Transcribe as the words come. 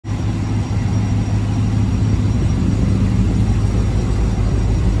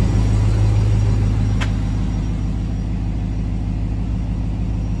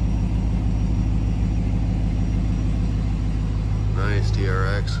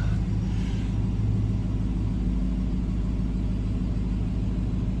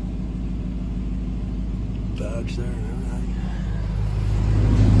trucks there and everything.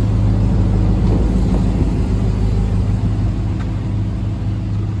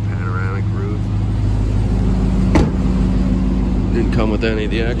 Panoramic roof. Didn't come with any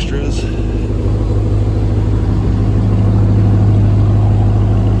of the extras.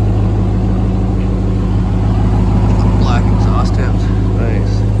 Black exhaust tips.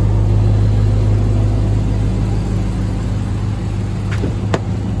 Nice.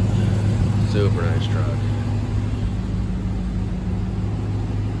 Super nice truck.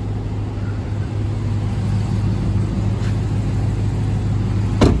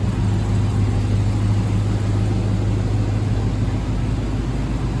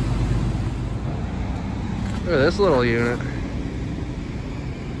 Look at this little unit.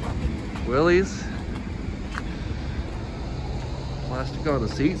 Willys. Plastic on the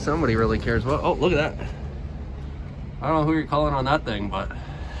seat. Somebody really cares about. Oh, look at that. I don't know who you're calling on that thing, but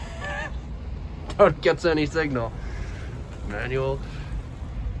it gets any signal. Manual.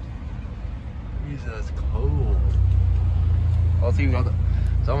 Jesus, cold. Oh, see,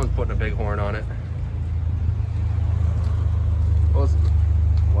 someone's putting a big horn on it. Oh, it's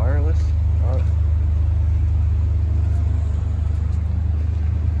wireless.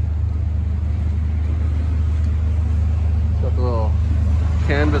 Got the little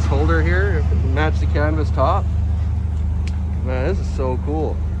canvas holder here. Match the canvas top. Man, this is so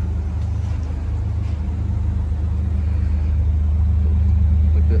cool.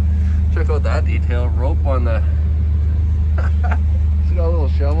 Check out that detail. Rope on the it's got a little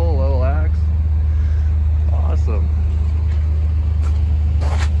shovel, a little axe. Awesome.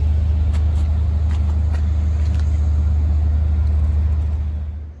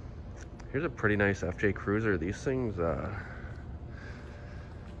 Here's a pretty nice FJ Cruiser. These things are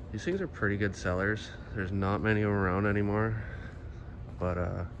pretty good sellers. There's not many of them around anymore, but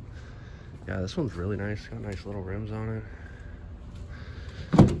yeah, this one's really nice. Got nice little rims on it.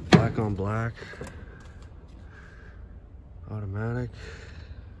 Black on black, automatic.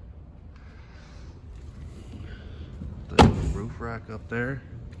 The roof rack up there.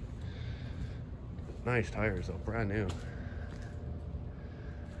 Nice tires though, brand new.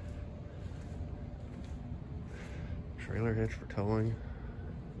 Trailer hitch for towing.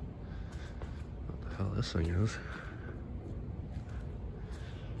 What the hell this thing is?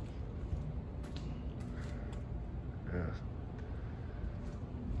 Yeah.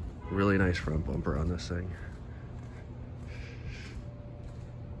 Really nice front bumper on this thing.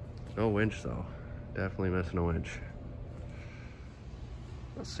 No winch though. Definitely missing a winch.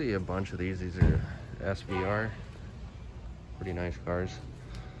 Let's see a bunch of these. These are SVR. Pretty nice cars.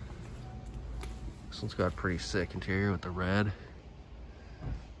 This one's got pretty sick interior with the red.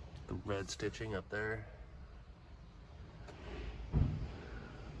 The red stitching up there.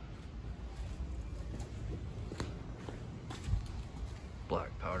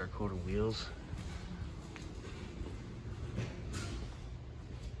 Black powder coated wheels.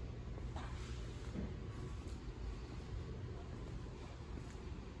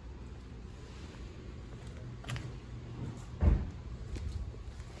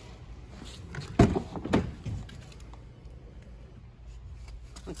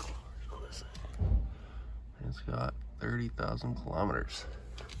 It's got 30,000 kilometers.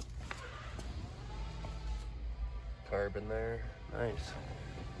 Carbon there, nice.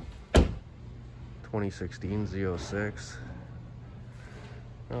 2016 Z06.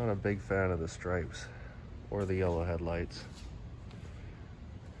 Not a big fan of the stripes or the yellow headlights.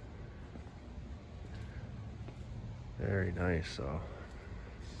 Very nice though.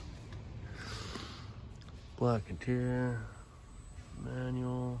 Black interior,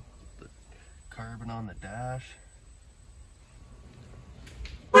 manual, the carbon on the dash.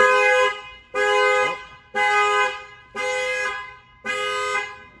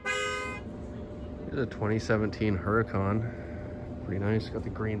 Here's a 2017 Huracan. Pretty nice, got the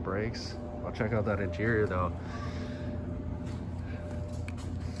green brakes. I'll check out that interior though.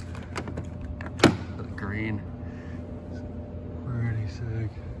 The green, pretty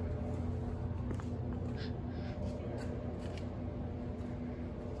sick.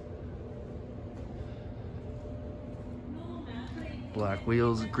 Black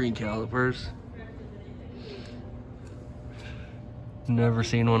wheels, green calipers. Never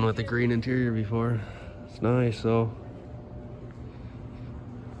seen one with a green interior before. It's nice though.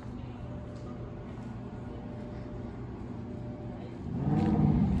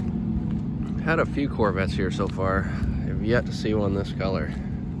 Had a few Corvettes here so far. I've yet to see one this color.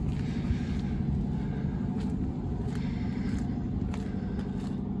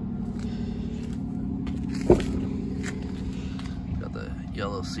 Got the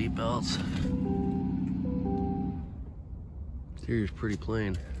yellow seat belts. Interior's pretty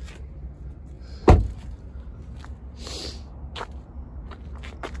plain. Can't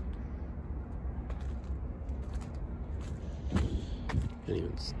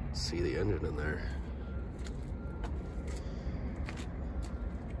even see the engine in there.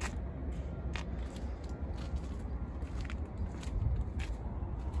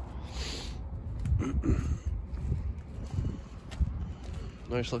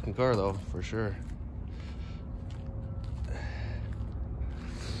 Nice looking car though, for sure.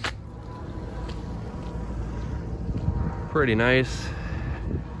 Pretty nice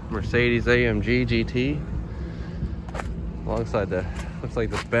Mercedes AMG GT. Alongside the, looks like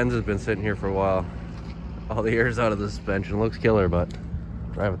this Benz has been sitting here for a while. All the air's out of the suspension. Looks killer, but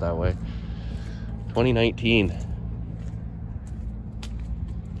drive it that way. 2019.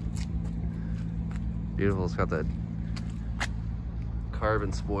 Beautiful. It's got that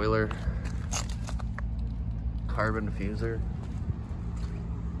carbon spoiler, carbon diffuser,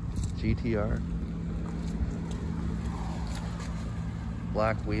 GTR,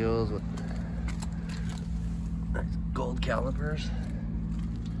 black wheels with nice gold calipers.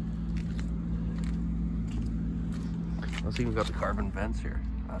 Let's see, we've got the carbon vents here.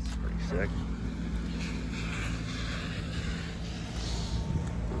 That's pretty sick.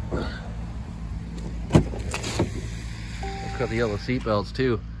 It's got the yellow seat belts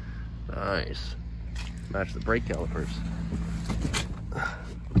too. Nice. Match the brake calipers.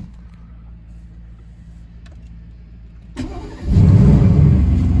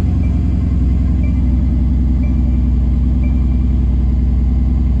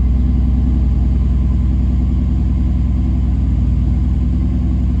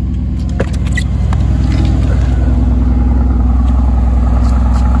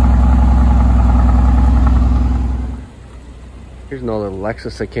 Here's another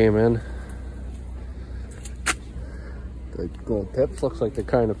Lexus that came in. The gold tips looks like they're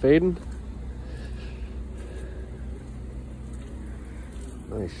kind of fading.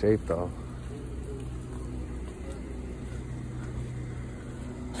 Nice shape though.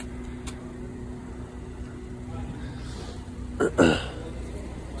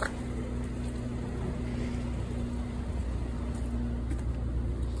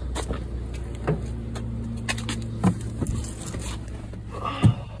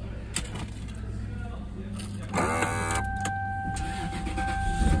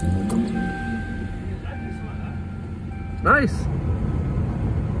 Nice.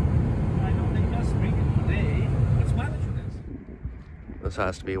 This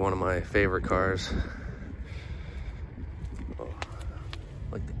has to be one of my favorite cars. Oh,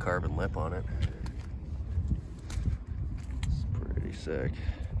 like the carbon lip on it. It's pretty sick.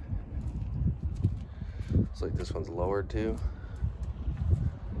 Looks like this one's lowered too.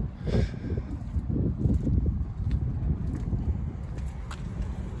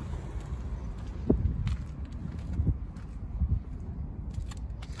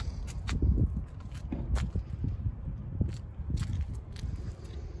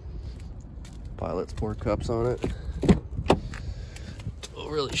 Pilot sport cups on it. A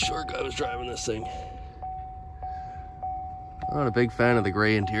really short guy was driving this thing. I'm not a big fan of the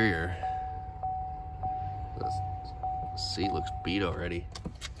gray interior. The seat looks beat already.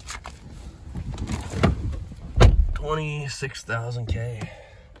 26,000 K.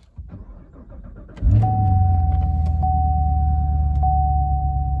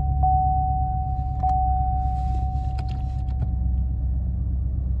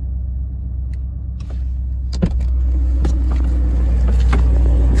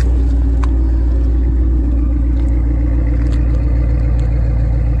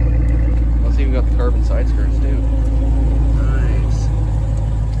 Carbon side skirts too. Nice.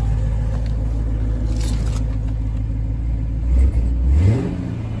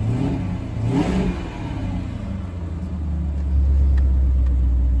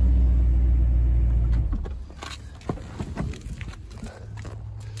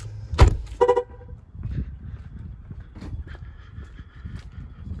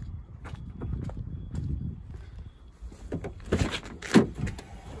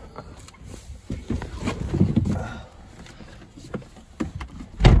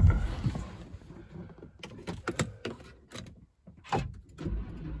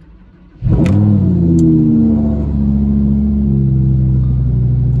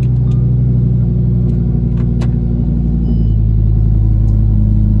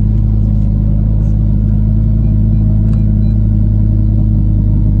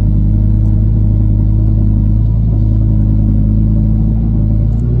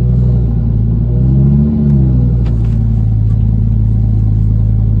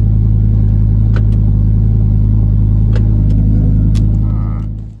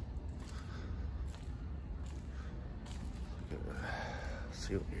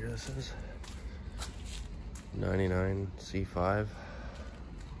 see what year this is. 99 C5.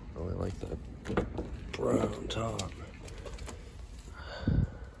 Really like that brown top.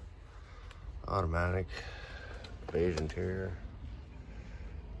 Automatic, beige interior.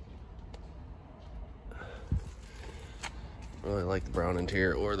 Really like the brown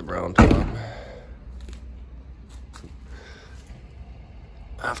interior or the brown top.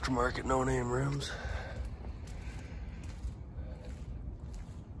 Aftermarket no-name rims.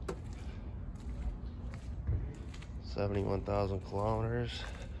 $71,000 kilometers.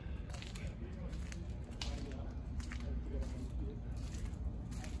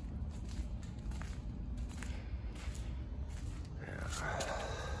 Yeah, I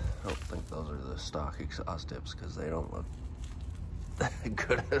don't think those are the stock exhaust tips because they don't look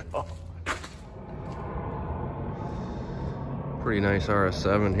good at all. Pretty nice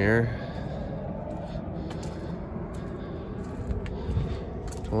RS7 here.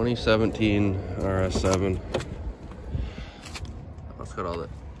 2017 RS7. Let's got all that.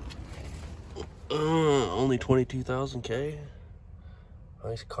 Only 22,000 K.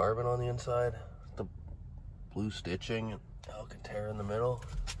 Nice carbon on the inside. The blue stitching, Alcantara in the middle.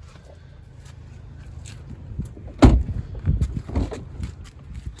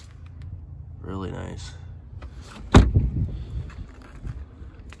 Really nice.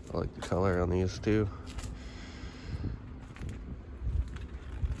 I like the color on these too.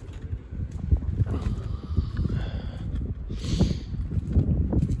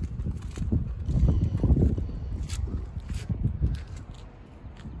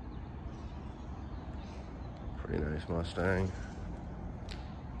 Pretty nice Mustang.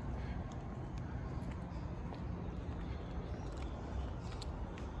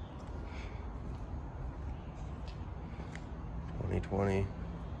 '20.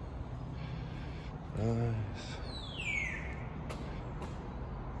 Nice.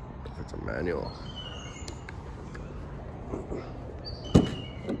 If it's a manual.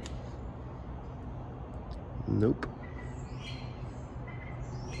 Nope.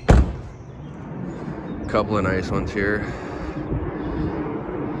 Couple of nice ones here.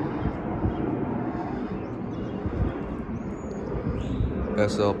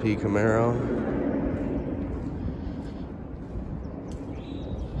 SLP Camaro.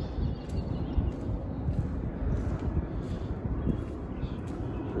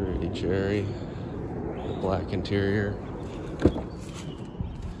 Cherry, the black interior,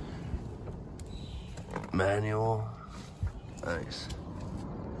 manual, nice.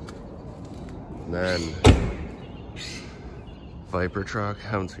 And then Viper truck.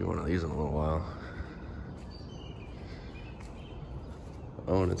 Haven't seen one of these in a little while.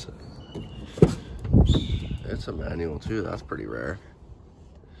 Oh, and it's a manual too. That's pretty rare.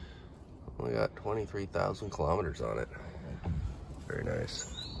 Only got 23,000 kilometers on it. Very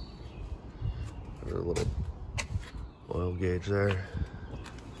nice. There's a little oil gauge there.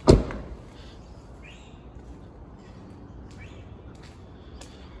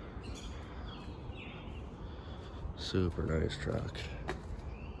 Super nice truck.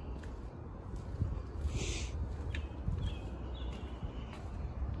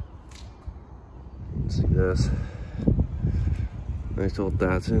 Let's see this. Nice old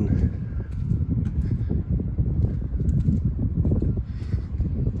Datsun.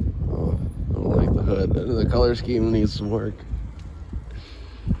 The color scheme needs some work.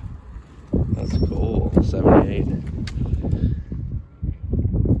 That's cool. 78.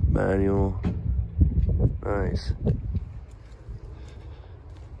 Manual. Nice.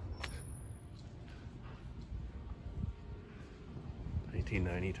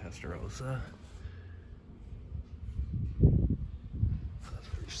 '90 Testarossa. That's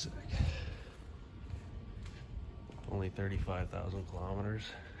pretty sick. Only 35,000 kilometers.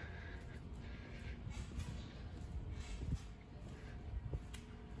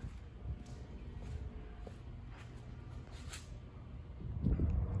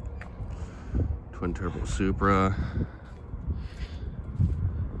 Twin turbo Supra.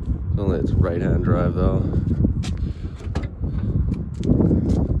 Only it's right-hand drive though.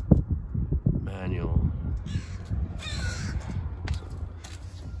 Manual.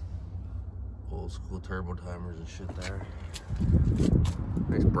 Old school turbo timers and shit there.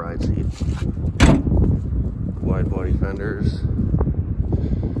 Nice bride seat. Wide body fenders.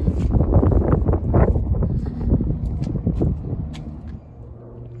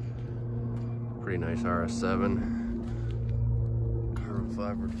 Pretty nice RS7. Carbon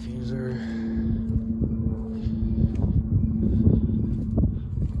fiber diffuser.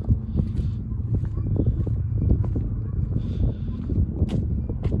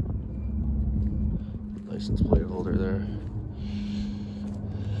 License plate holder there.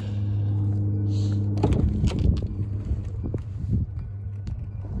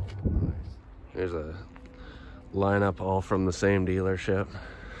 There's a lineup all from the same dealership.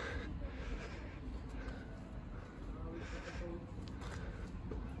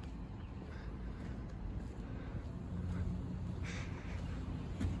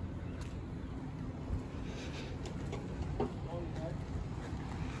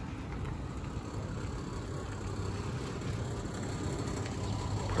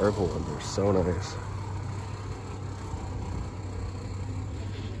 Purple ones are so nice.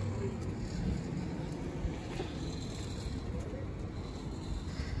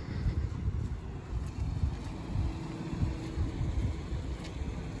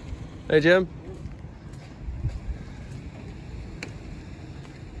 Hey, Jim.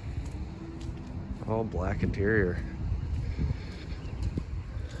 All black interior.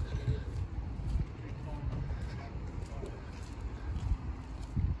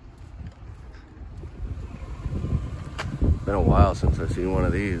 Been a while since I've seen one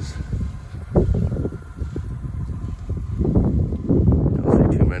of these. Don't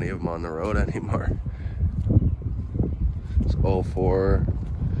see too many of them on the road anymore. It's 04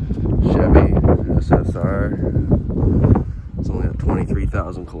 Chevy SSR. It's only got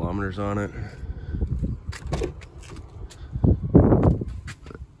 23,000 kilometers on it.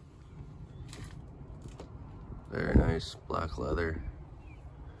 Very nice black leather.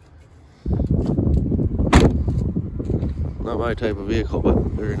 Not my type of vehicle, but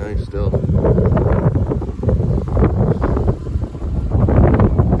very nice still.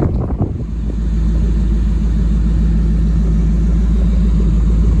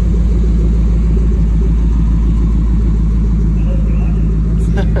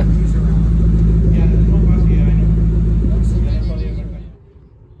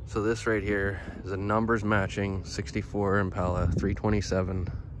 So this right here is a numbers matching 64 Impala 327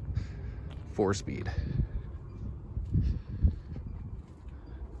 4-speed.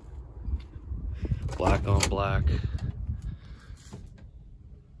 Black on black.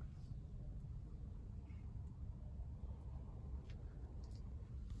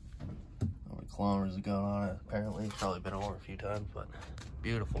 How many kilometers have gone on it? Apparently, it's probably been over a few times, but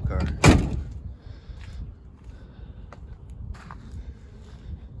beautiful car.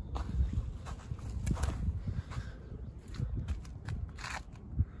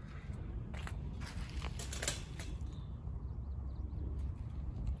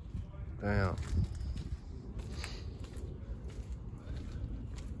 Damn.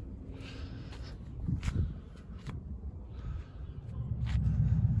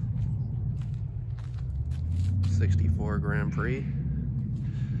 '64 Grand Prix.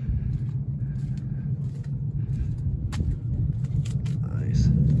 Nice.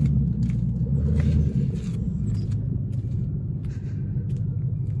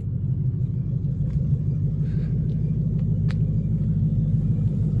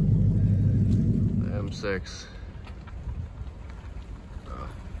 M6. Oh,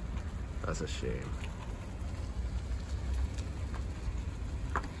 that's a shame.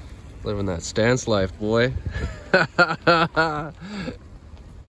 Living that stance life, boy.